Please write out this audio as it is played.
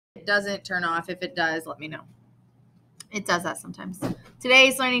It doesn't turn off. If it does, let me know. It does that sometimes.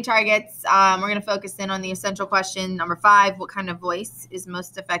 Today's learning targets, we're going to focus in on the essential question, number 5, what kind of voice is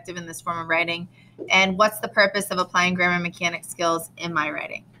most effective in this form of writing? And what's the purpose of applying grammar mechanics skills in my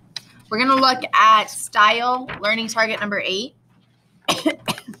writing? We're going to look at style, learning target number 8,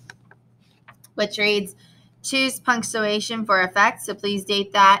 which reads, choose punctuation for effect. So please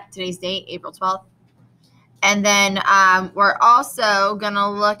date that. Today's date, April 12th. And then we're also going to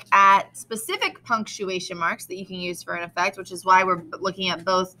look at specific punctuation marks that you can use for an effect, which is why we're looking at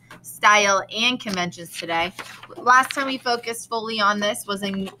both style and conventions today. Last time we focused fully on this was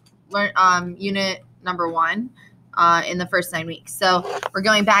in unit number 1 in the first 9 weeks. So we're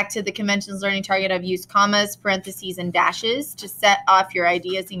going back to the conventions learning target of use commas, parentheses, and dashes to set off your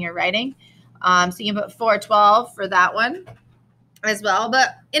ideas in your writing. So you can put 412 for that one as well.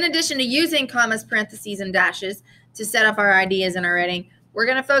 But in addition to using commas, parentheses, and dashes to set up our ideas in our writing, we're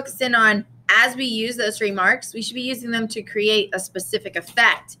going to focus in on, as we use those remarks, we should be using them to create a specific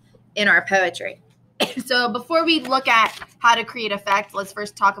effect in our poetry. So before we look at how to create effect, let's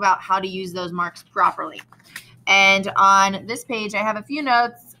first talk about how to use those marks properly. And on this page, I have a few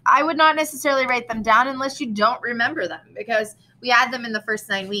notes. I would not necessarily write them down unless you don't remember them, because we had them in the first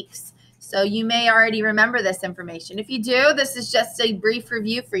 9 weeks. So you may already remember this information. If you do, this is just a brief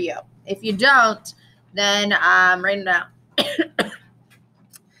review for you. If you don't, then write it down.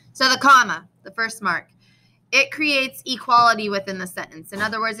 So the comma, the first mark, it creates equality within the sentence. In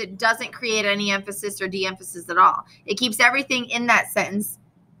other words, it doesn't create any emphasis or de-emphasis at all. It keeps everything in that sentence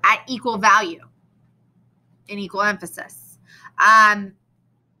at equal value and equal emphasis.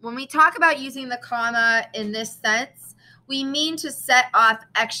 When we talk about using the comma in this sense, we mean to set off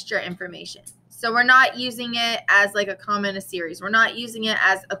extra information. So we're not using it as like a comma in a series. We're not using it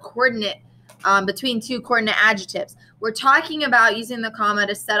as a coordinate between two coordinate adjectives. We're talking about using the comma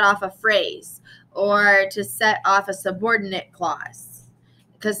to set off a phrase or to set off a subordinate clause.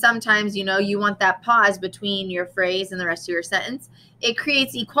 Because sometimes, you want that pause between your phrase and the rest of your sentence. It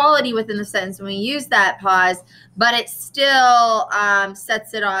creates equality within the sentence when we use that pause, but it still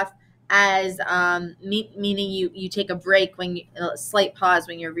sets it off as meaning you take a break, a slight pause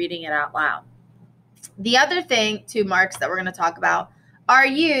when you're reading it out loud. The other two marks that we're going to talk about are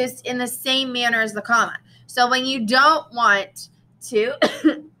used in the same manner as the comma. So when you don't want to,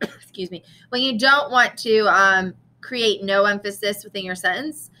 when you don't want to create no emphasis within your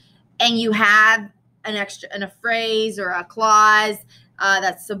sentence, and you have a phrase or a clause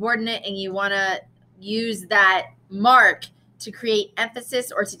that's subordinate, and you want to use that mark to create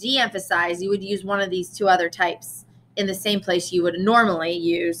emphasis or to de-emphasize, you would use one of these two other types in the same place you would normally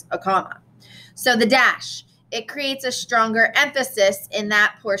use a comma. So the dash, it creates a stronger emphasis in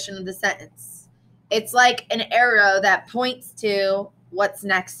that portion of the sentence. It's like an arrow that points to what's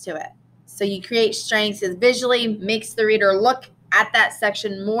next to it. So you create strength. It visually makes the reader look at that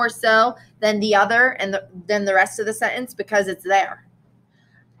section more so than the other and than the rest of the sentence because it's there.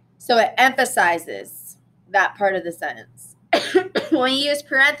 So it emphasizes that part of the sentence. When you use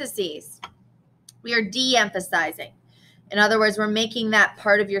parentheses, we are de-emphasizing. In other words, we're making that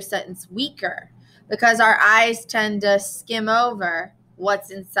part of your sentence weaker because our eyes tend to skim over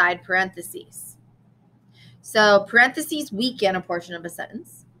what's inside parentheses. So parentheses weaken a portion of a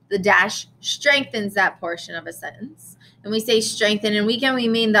sentence. The dash strengthens that portion of a sentence. And we say strengthen and weaken, we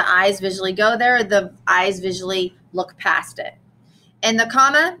mean the eyes visually go there, or the eyes visually look past it. And the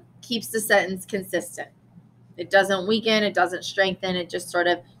comma keeps the sentence consistent. It doesn't weaken, it doesn't strengthen, it just sort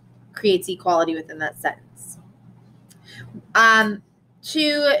of creates equality within that sentence.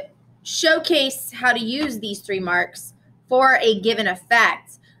 To showcase how to use these 3 marks for a given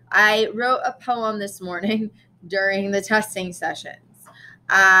effect, I wrote a poem this morning during the testing sessions.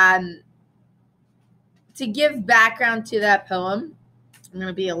 To give background to that poem, I'm going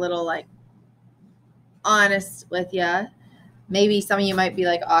to be a little honest with you. Maybe some of you might be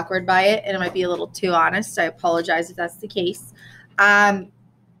awkward by it, and it might be a little too honest. I apologize if that's the case.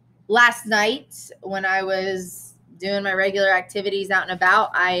 Last night, when I was doing my regular activities out and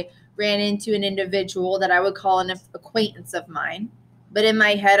about, I ran into an individual that I would call an acquaintance of mine. But in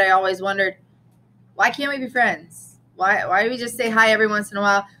my head, I always wondered, why can't we be friends? Why do we just say hi every once in a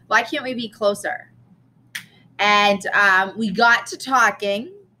while? Why can't we be closer? And we got to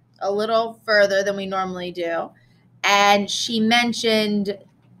talking a little further than we normally do. And she mentioned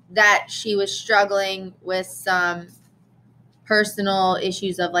that she was struggling with some personal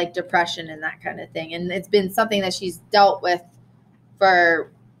issues of depression and that kind of thing. And it's been something that she's dealt with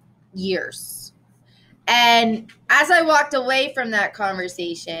for years. And as I walked away from that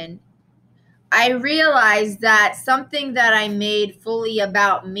conversation, I realized that something that I made fully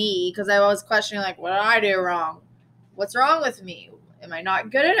about me, because I was questioning, like, what did I do wrong? What's wrong with me? Am I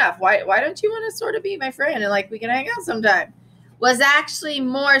not good enough? Why don't you want to sort of be my friend and like we can hang out sometime? Was actually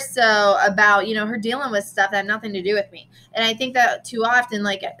more so about, her dealing with stuff that had nothing to do with me. And I think that too often,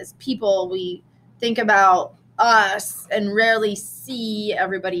 like as people, we think about us and rarely see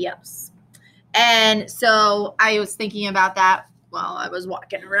everybody else. And so I was thinking about that while I was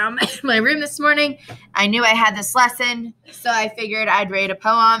walking around my room this morning. I knew I had this lesson, so I figured I'd write a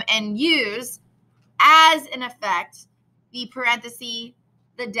poem and use as an effect the parenthesis,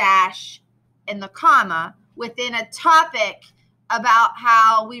 the dash, and the comma within a topic about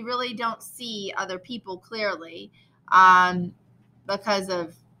how we really don't see other people clearly because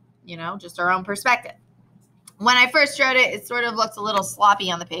of, just our own perspective. When I first wrote it, it sort of looked a little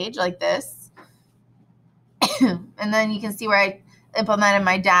sloppy on the page like this. And then you can see where I implemented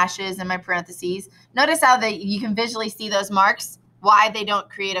my dashes and my parentheses. Notice how you can visually see those marks, why they don't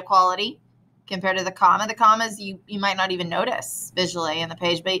create equality compared to the comma. The commas you might not even notice visually in the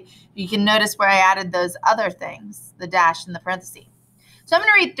page, but you can notice where I added those other things, the dash and the parenthesis. So I'm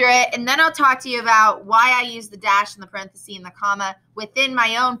going to read through it, and then I'll talk to you about why I use the dash and the parenthesis and the comma within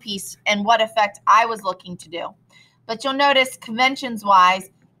my own piece and what effect I was looking to do. But you'll notice conventions-wise,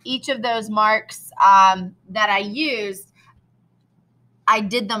 each of those marks that I used, I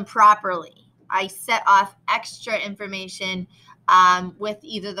did them properly. I set off extra information with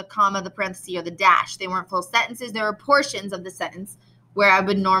either the comma, the parenthesis, or the dash. They weren't full sentences. There were portions of the sentence where I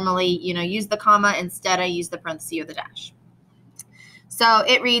would normally, use the comma. Instead, I use the parenthesis or the dash. So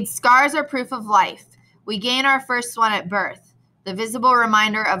it reads, scars are proof of life. We gain our first one at birth, the visible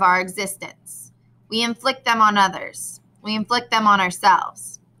reminder of our existence. We inflict them on others. We inflict them on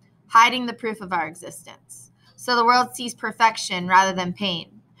ourselves, hiding the proof of our existence. So the world sees perfection rather than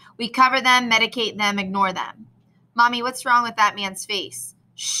pain. We cover them, medicate them, ignore them. Mommy, what's wrong with that man's face?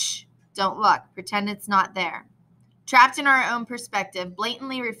 Shh, don't look. Pretend it's not there. Trapped in our own perspective,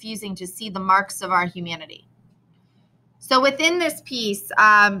 blatantly refusing to see the marks of our humanity. So within this piece,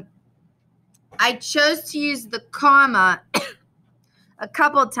 I chose to use the comma a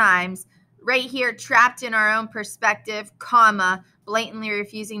couple times. Right here, trapped in our own perspective, comma, blatantly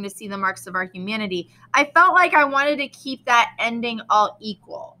refusing to see the marks of our humanity. I felt like I wanted to keep that ending all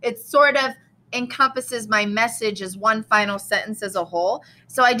equal. It sort of encompasses my message as one final sentence as a whole.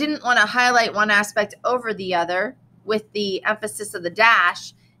 So I didn't want to highlight one aspect over the other with the emphasis of the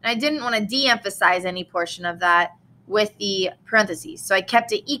dash. And I didn't want to de-emphasize any portion of that with the parentheses. So I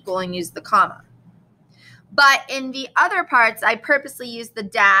kept it equal and used the comma. But in the other parts, I purposely used the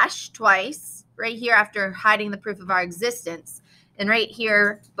dash twice, right here after hiding the proof of our existence, and right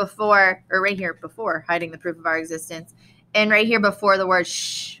here before hiding the proof of our existence, and right here before the word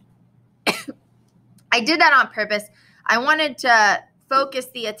shh. I did that on purpose. I wanted to focus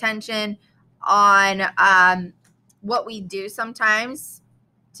the attention on what we do sometimes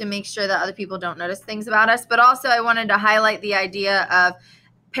to make sure that other people don't notice things about us, but also I wanted to highlight the idea of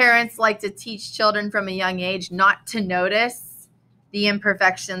parents like to teach children from a young age not to notice the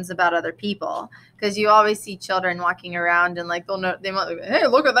imperfections about other people, because you always see children walking around and like they might, hey,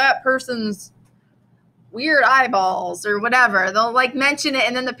 look at that person's weird eyeballs or whatever. They'll like mention it,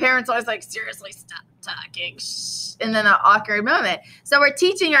 and then the parents always like, seriously, stop talking, shh, and then an awkward moment. So we're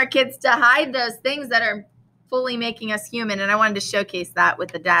teaching our kids to hide those things that are fully making us human, and I wanted to showcase that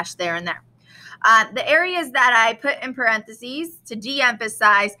with the dash there and there. The areas that I put in parentheses to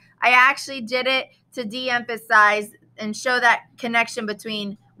de-emphasize, I actually did it to de-emphasize and show that connection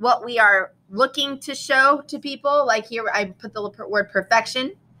between what we are looking to show to people. Like here, I put the word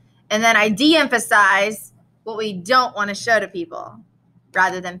perfection, and then I de-emphasize what we don't want to show to people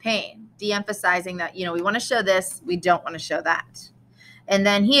rather than pain. De-emphasizing that, we want to show this, we don't want to show that. And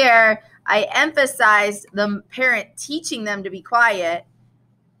then here, I emphasized the parent teaching them to be quiet.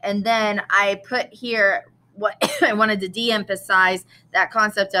 And then I put here what I wanted to de-emphasize, that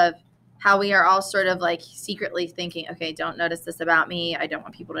concept of how we are all sort of like secretly thinking, okay, don't notice this about me. I don't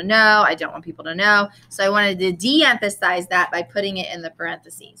want people to know. I don't want people to know. So I wanted to de-emphasize that by putting it in the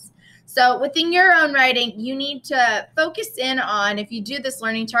parentheses. So within your own writing, you need to focus in on, if you do this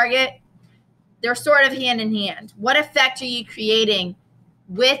learning target, they're sort of hand in hand. What effect are you creating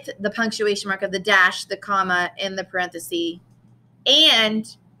with the punctuation mark of the dash, the comma, and the parenthesis?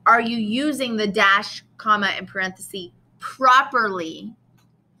 And are you using the dash, comma, and parenthesis properly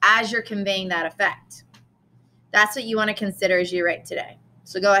as you're conveying that effect? That's what you want to consider as you write today.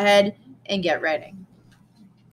 So go ahead and get writing.